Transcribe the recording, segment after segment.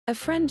A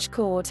French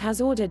court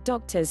has ordered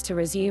doctors to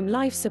resume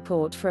life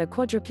support for a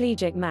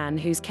quadriplegic man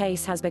whose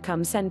case has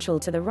become central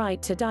to the right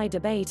to die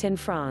debate in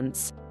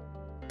France.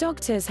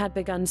 Doctors had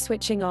begun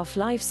switching off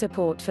life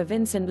support for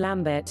Vincent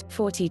Lambert,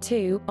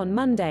 42, on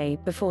Monday,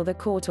 before the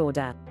court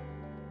order.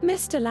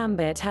 Mr.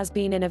 Lambert has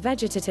been in a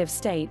vegetative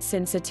state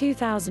since a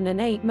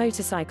 2008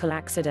 motorcycle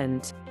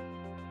accident.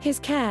 His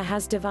care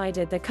has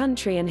divided the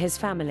country and his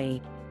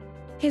family.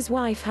 His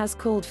wife has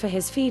called for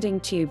his feeding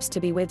tubes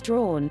to be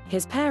withdrawn.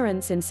 His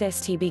parents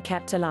insist he be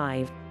kept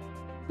alive.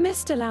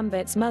 Mr.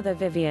 Lambert's mother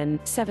Viviane,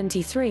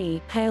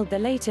 73, hailed the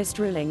latest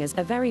ruling as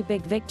a very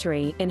big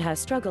victory in her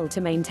struggle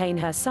to maintain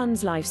her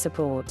son's life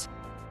support.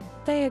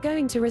 They are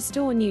going to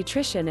restore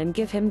nutrition and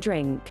give him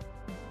drink.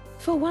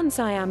 For once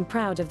I am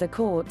proud of the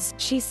courts,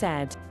 she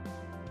said.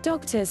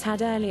 Doctors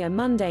had earlier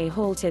Monday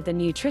halted the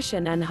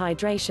nutrition and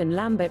hydration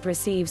Lambert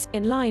receives,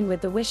 in line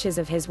with the wishes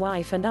of his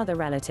wife and other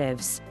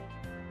relatives.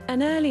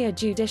 An earlier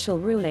judicial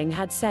ruling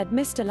had said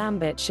Mr.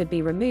 Lambert should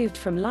be removed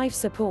from life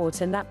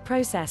support, and that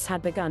process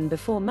had begun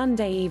before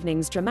Monday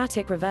evening's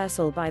dramatic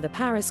reversal by the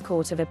Paris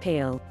Court of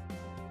Appeal.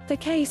 The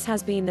case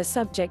has been the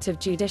subject of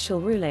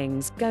judicial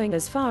rulings, going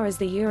as far as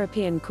the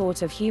European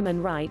Court of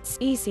Human Rights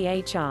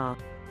 (ECHR).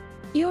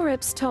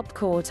 Europe's top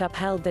court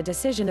upheld the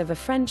decision of a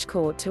French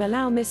court to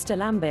allow Mr.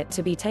 Lambert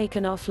to be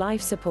taken off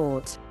life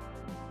support.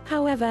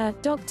 However,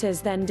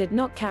 doctors then did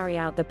not carry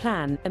out the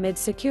plan, amid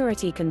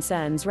security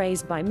concerns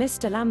raised by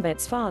Mr.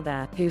 Lambert's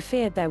father, who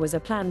feared there was a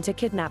plan to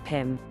kidnap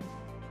him.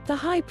 The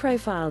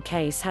high-profile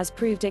case has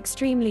proved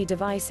extremely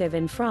divisive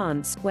in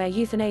France, where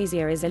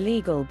euthanasia is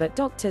illegal but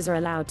doctors are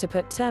allowed to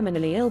put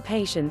terminally ill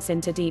patients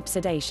into deep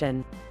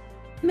sedation.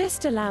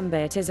 Mr.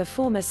 Lambert is a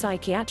former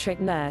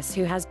psychiatric nurse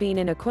who has been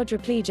in a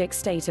quadriplegic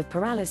state of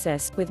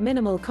paralysis, with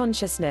minimal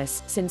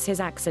consciousness, since his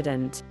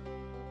accident.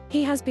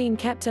 He has been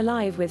kept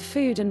alive with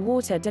food and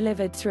water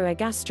delivered through a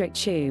gastric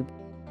tube.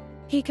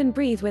 He can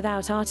breathe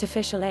without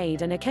artificial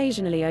aid and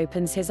occasionally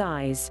opens his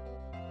eyes.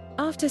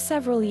 After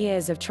several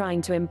years of trying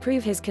to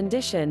improve his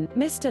condition,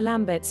 Mr.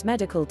 Lambert's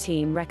medical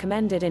team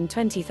recommended in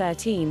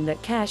 2013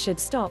 that care should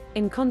stop,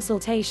 in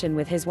consultation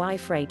with his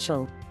wife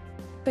Rachel.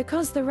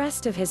 Because the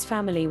rest of his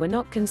family were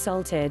not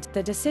consulted,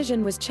 the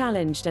decision was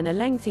challenged and a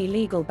lengthy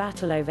legal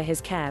battle over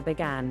his care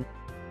began.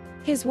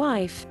 His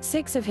wife,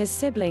 6 of his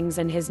siblings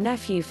and his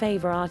nephew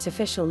favor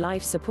artificial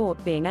life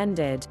support being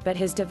ended, but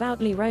his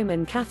devoutly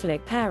Roman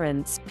Catholic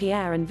parents,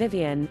 Pierre and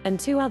Viviane, and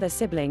 2 other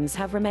siblings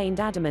have remained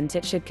adamant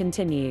it should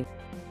continue.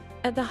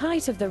 At the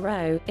height of the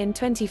row, in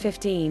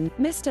 2015,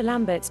 Mr.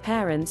 Lambert's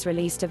parents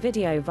released a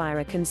video via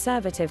a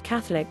conservative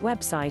Catholic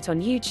website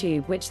on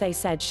YouTube which they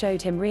said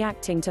showed him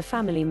reacting to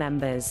family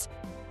members.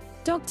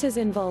 Doctors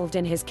involved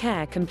in his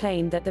care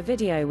complained that the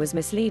video was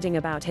misleading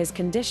about his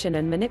condition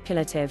and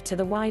manipulative to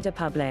the wider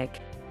public.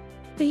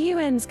 The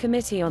UN's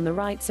Committee on the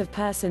Rights of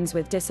Persons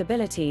with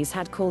Disabilities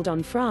had called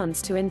on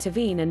France to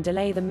intervene and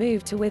delay the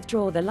move to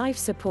withdraw the life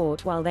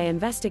support while they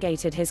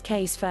investigated his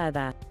case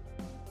further.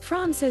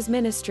 France's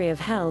Ministry of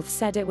Health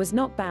said it was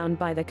not bound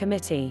by the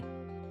committee.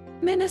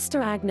 Minister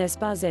Agnès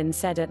Buzyn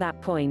said at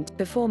that point,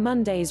 before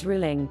Monday's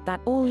ruling,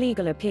 that all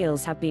legal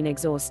appeals have been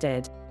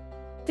exhausted.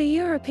 The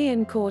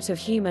European Court of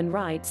Human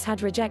Rights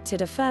had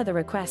rejected a further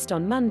request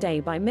on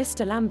Monday by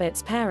Mr.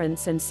 Lambert's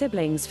parents and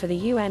siblings for the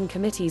UN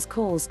Committee's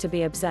calls to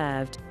be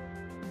observed.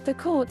 The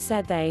court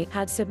said they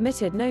had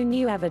submitted no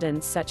new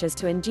evidence such as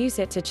to induce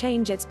it to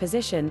change its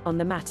position on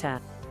the matter.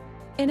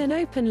 In an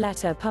open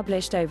letter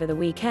published over the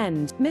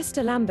weekend,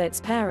 Mr. Lambert's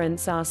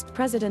parents asked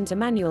President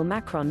Emmanuel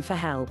Macron for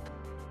help.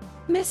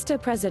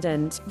 Mr.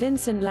 President,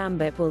 Vincent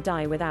Lambert will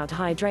die without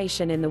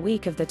hydration in the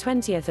week of the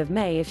 20th of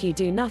May if you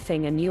do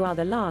nothing, and you are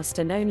the last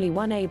and only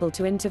one able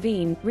to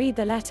intervene. Read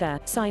the letter,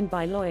 signed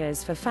by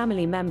lawyers for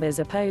family members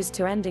opposed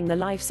to ending the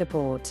life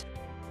support.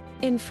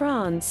 In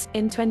France,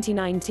 in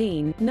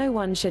 2019, no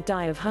one should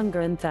die of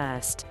hunger and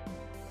thirst.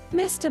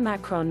 Mr.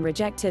 Macron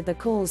rejected the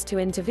calls to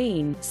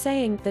intervene,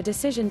 saying the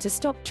decision to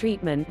stop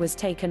treatment was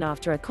taken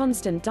after a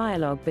constant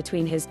dialogue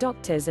between his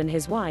doctors and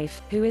his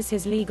wife, who is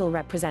his legal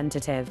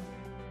representative.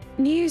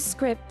 News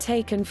script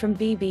taken from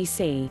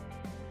BBC.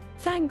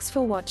 Thanks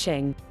for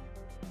watching.